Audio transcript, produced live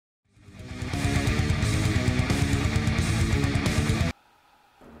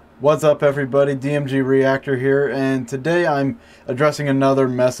What's up, everybody? DMG Reactor here, and today I'm addressing another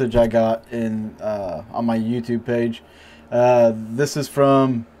message I got in on my YouTube page. This is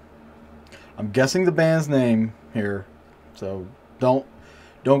from, I'm guessing the band's name here, so don't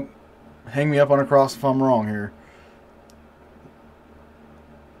hang me up on a cross if I'm wrong here.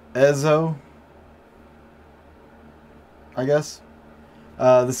 Ezo, I guess.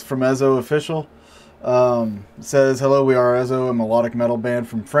 This is from Ezo Official. It says, hello, we are Ezo, a melodic metal band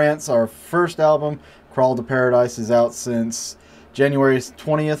from France. Our first album, Crawl to Paradise, is out since January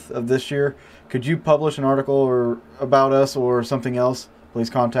 20th of this year. Could you publish an article about us or something else?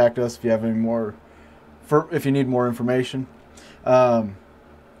 Please contact us if you have any more, if you need more information.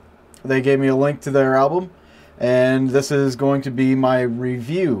 They gave me a link to their album, and this is going to be my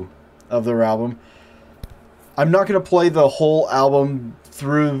review of their album. I'm not going to play the whole album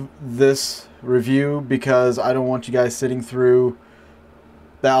through this review because I don't want you guys sitting through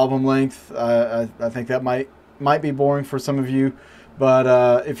the album length. I think that might be boring for some of you,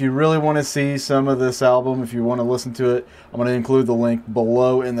 but if you really want to see some of this album, if you want to listen to it, I'm going to include the link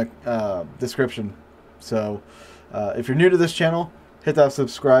below in the description. So if you're new to this channel, hit that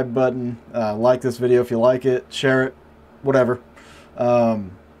subscribe button, like this video if you like it, share it, whatever.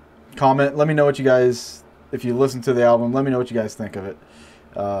 Comment, let me know what you guys, if you listen to the album, let me know what you guys think of it.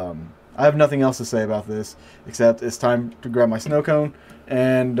 I have nothing else to say about this, except it's time to grab my snow cone,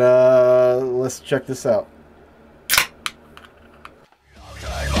 and let's check this out.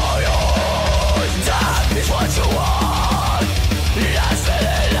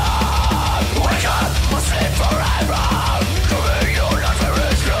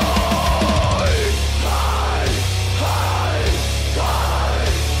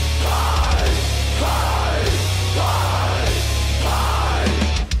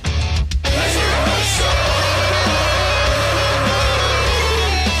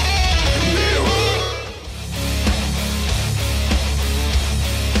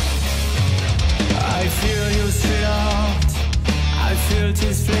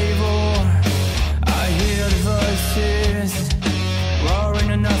 His flavor, I hear the voices roaring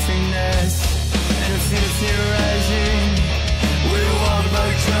to nothingness, and I feel fear rising. We walk by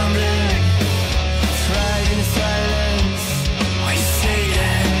trembling, fried in silence. I see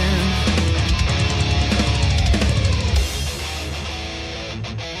them.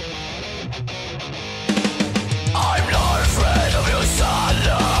 I'm not afraid of your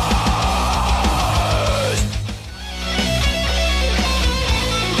sadness.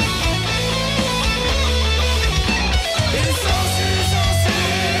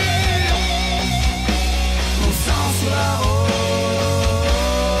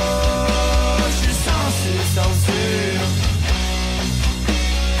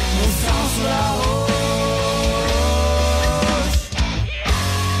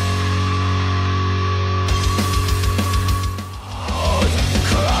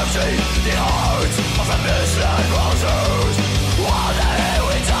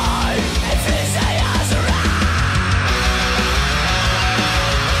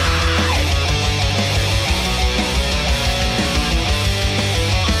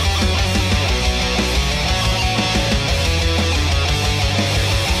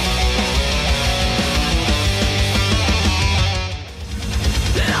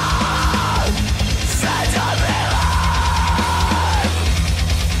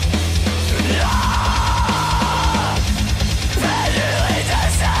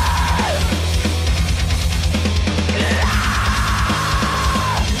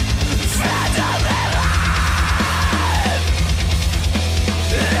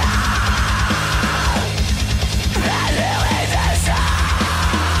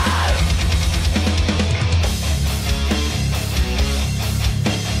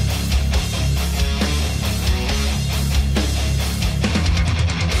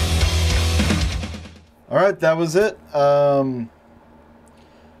 Alright, that was it. I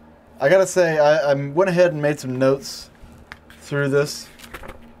gotta say, I went ahead and made some notes through this.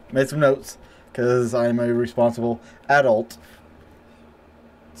 Made some notes, because I'm a responsible adult.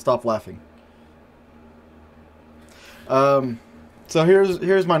 Stop laughing. So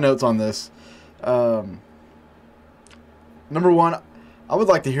here's my notes on this. Number one, I would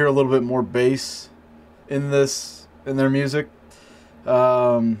like to hear a little bit more bass in their music.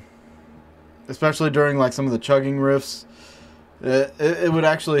 Especially during like some of the chugging riffs, it would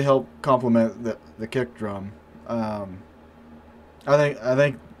actually help complement the kick drum. I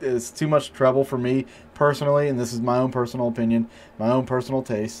think it's too much treble for me personally, and this is my own personal opinion, my own personal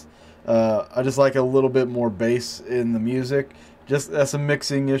taste. I just like a little bit more bass in the music. Just that's a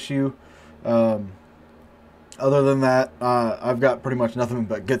mixing issue. Other than that, I've got pretty much nothing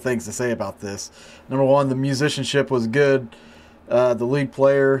but good things to say about this. Number one, the musicianship was good. The lead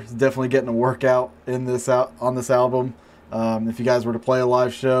player is definitely getting a workout on this album. If you guys were to play a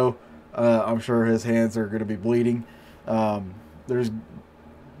live show, I'm sure his hands are going to be bleeding. There's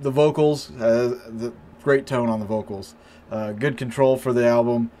the vocals, the great tone on the vocals. Good control for the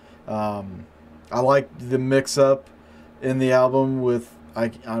album. I like the mix-up in the album with,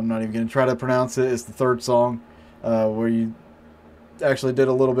 I'm not even going to try to pronounce it. It's the third song where you actually did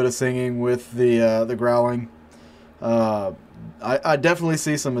a little bit of singing with the growling. I definitely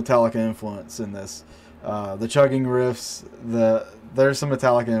see some Metallica influence in this. The chugging riffs, there's some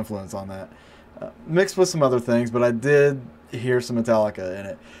Metallica influence on that. Mixed with some other things, but I did hear some Metallica in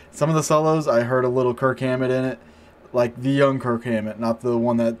it. Some of the solos, I heard a little Kirk Hammett in it, like the young Kirk Hammett, not the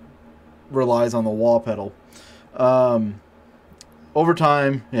one that relies on the wah pedal. Over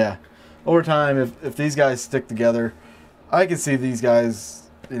time, if these guys stick together, I can see these guys,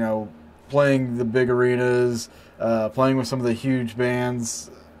 playing the big arenas, playing with some of the huge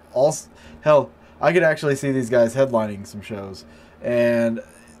bands. Hell, I could actually see these guys headlining some shows,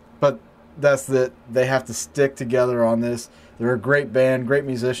 but that's that. They have to stick together on this. They're a great band, great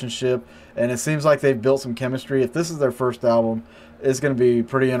musicianship, and it seems like they've built some chemistry. If this is their first album, it's going to be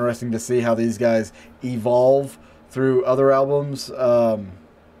pretty interesting to see how these guys evolve through other albums,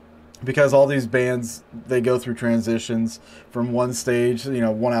 because all these bands, they go through transitions from one stage.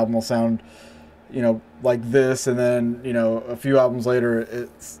 One album will sound like this, and then a few albums later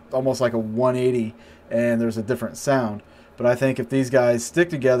it's almost like a 180 and there's a different sound. But I think if these guys stick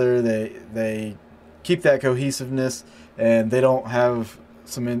together, they keep that cohesiveness, and they don't have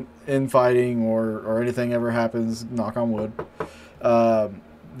some infighting or anything ever happens, knock on wood,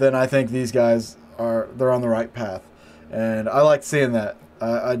 then I think these guys they're on the right path. And I like seeing that.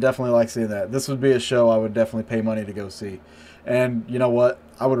 I definitely like seeing that. This would be a show I would definitely pay money to go see. And you know what?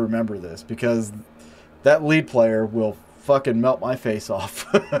 I would remember this, because that lead player will fucking melt my face off.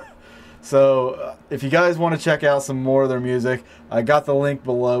 So if you guys want to check out some more of their music, I got the link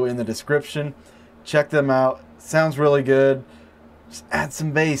below in the description. Check them out. Sounds really good. Just add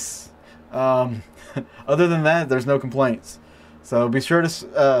some bass. Other than that, there's no complaints. So be sure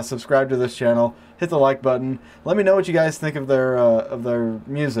to subscribe to this channel. Hit the like button. Let me know what you guys think of their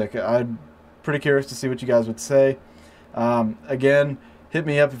music. I'm pretty curious to see what you guys would say. Again, hit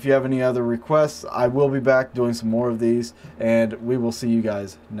me up if you have any other requests. I will be back doing some more of these, and we will see you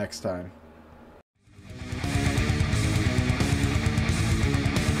guys next time.